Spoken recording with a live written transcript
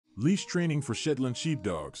Leash training for Shetland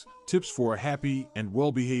Sheepdogs, tips for a happy and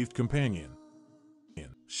well-behaved companion.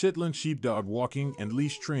 Shetland Sheepdog walking and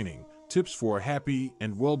leash training, tips for a happy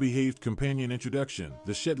and well-behaved companion. Introduction.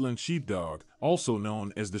 The Shetland Sheepdog, also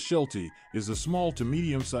known as the Sheltie, is a small to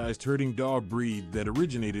medium-sized herding dog breed that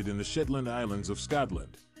originated in the Shetland Islands of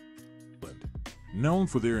Scotland. Known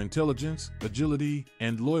for their intelligence, agility,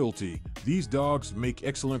 and loyalty, these dogs make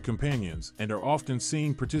excellent companions and are often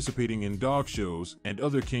seen participating in dog shows and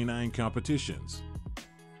other canine competitions.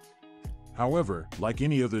 However, like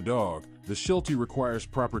any other dog, the Sheltie requires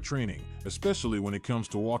proper training, especially when it comes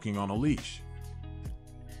to walking on a leash.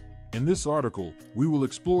 In this article, we will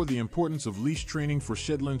explore the importance of leash training for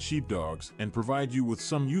Shetland Sheepdogs and provide you with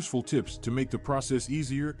some useful tips to make the process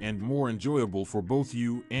easier and more enjoyable for both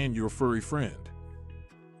you and your furry friend.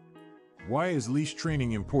 Why is leash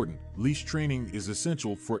training important? Leash training is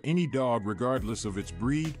essential for any dog regardless of its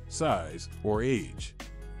breed, size, or age.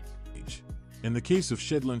 In the case of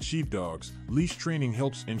Shetland Sheepdogs, leash training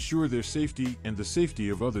helps ensure their safety and the safety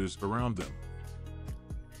of others around them.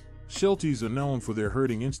 Shelties are known for their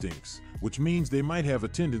herding instincts, which means they might have a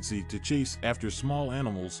tendency to chase after small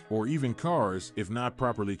animals or even cars if not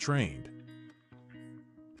properly trained.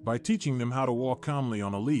 By teaching them how to walk calmly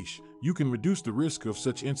on a leash, you can reduce the risk of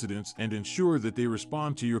such incidents and ensure that they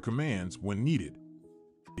respond to your commands when needed.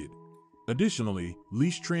 Additionally,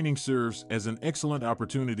 leash training serves as an excellent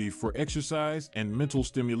opportunity for exercise and mental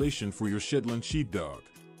stimulation for your Shetland Sheepdog.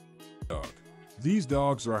 These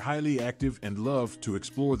dogs are highly active and love to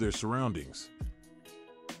explore their surroundings.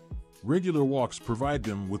 Regular walks provide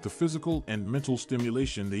them with the physical and mental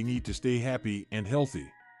stimulation they need to stay happy and healthy.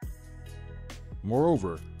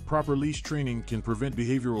 Moreover, proper leash training can prevent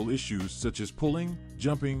behavioral issues such as pulling,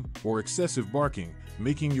 jumping, or excessive barking,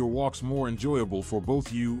 making your walks more enjoyable for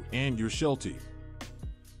both you and your Sheltie.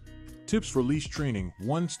 Tips for leash training.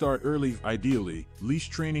 1. Start early. Ideally, leash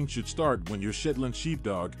training should start when your Shetland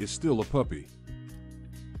Sheepdog is still a puppy.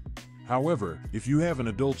 However, if you have an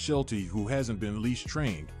adult Sheltie who hasn't been leash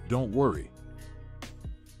trained, don't worry.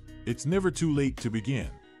 It's never too late to begin.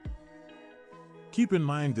 Keep in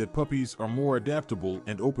mind that puppies are more adaptable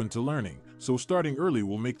and open to learning, so starting early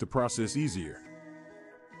will make the process easier.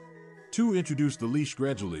 2. Introduce the leash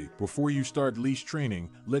gradually. Before you start leash training,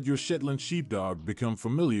 let your Shetland Sheepdog become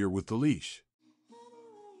familiar with the leash.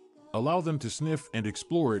 Allow them to sniff and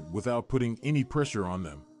explore it without putting any pressure on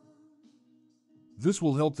them. This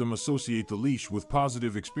will help them associate the leash with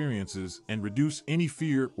positive experiences and reduce any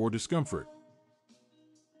fear or discomfort.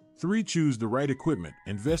 3. Choose the right equipment.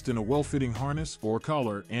 Invest in a well-fitting harness or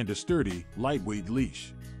collar and a sturdy, lightweight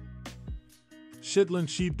leash. Shetland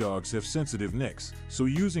Sheepdogs have sensitive necks, so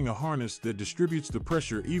using a harness that distributes the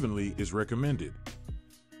pressure evenly is recommended.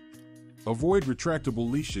 Avoid retractable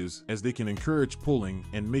leashes as they can encourage pulling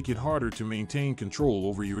and make it harder to maintain control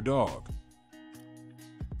over your dog.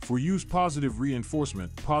 4. Use positive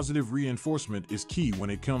reinforcement. Positive reinforcement is key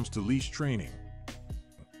when it comes to leash training.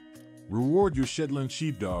 Reward your Shetland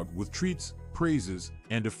Sheepdog with treats, praises,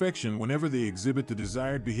 and affection whenever they exhibit the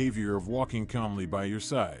desired behavior of walking calmly by your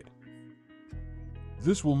side.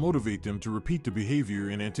 This will motivate them to repeat the behavior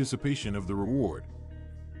in anticipation of the reward.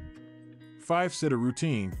 5. Set a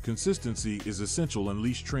routine. Consistency is essential in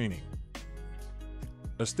leash training.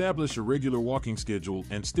 Establish a regular walking schedule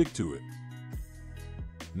and stick to it.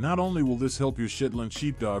 Not only will this help your Shetland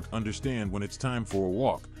Sheepdog understand when it's time for a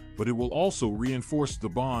walk, but it will also reinforce the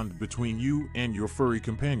bond between you and your furry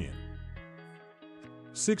companion.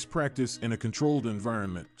 6. Practice in a controlled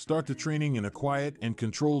environment. Start the training in a quiet and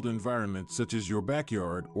controlled environment such as your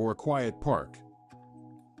backyard or a quiet park.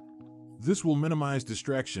 This will minimize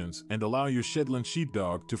distractions and allow your Shetland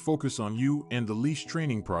Sheepdog to focus on you and the leash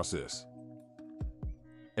training process.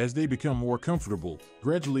 As they become more comfortable,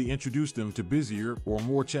 gradually introduce them to busier or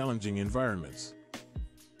more challenging environments.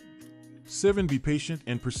 7. Be patient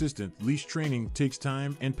and persistent. Leash training takes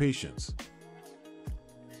time and patience.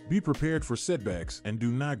 Be prepared for setbacks and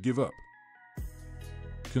do not give up.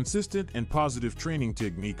 Consistent and positive training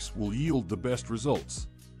techniques will yield the best results.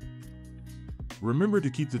 Remember to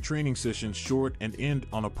keep the training sessions short and end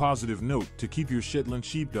on a positive note to keep your Shetland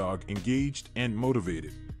Sheepdog engaged and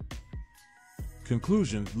motivated.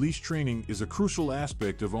 Conclusion. Leash training is a crucial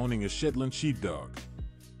aspect of owning a Shetland Sheepdog.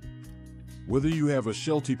 Whether you have a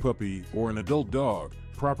Sheltie puppy or an adult dog,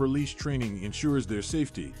 proper leash training ensures their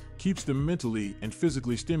safety, keeps them mentally and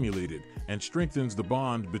physically stimulated, and strengthens the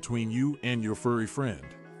bond between you and your furry friend.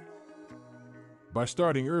 By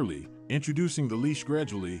starting early, introducing the leash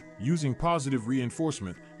gradually, using positive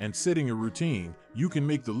reinforcement, and setting a routine, you can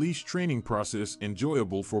make the leash training process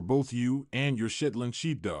enjoyable for both you and your Shetland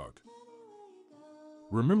Sheepdog.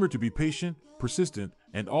 Remember to be patient, persistent,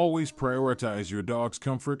 and always prioritize your dog's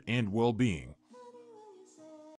comfort and well-being.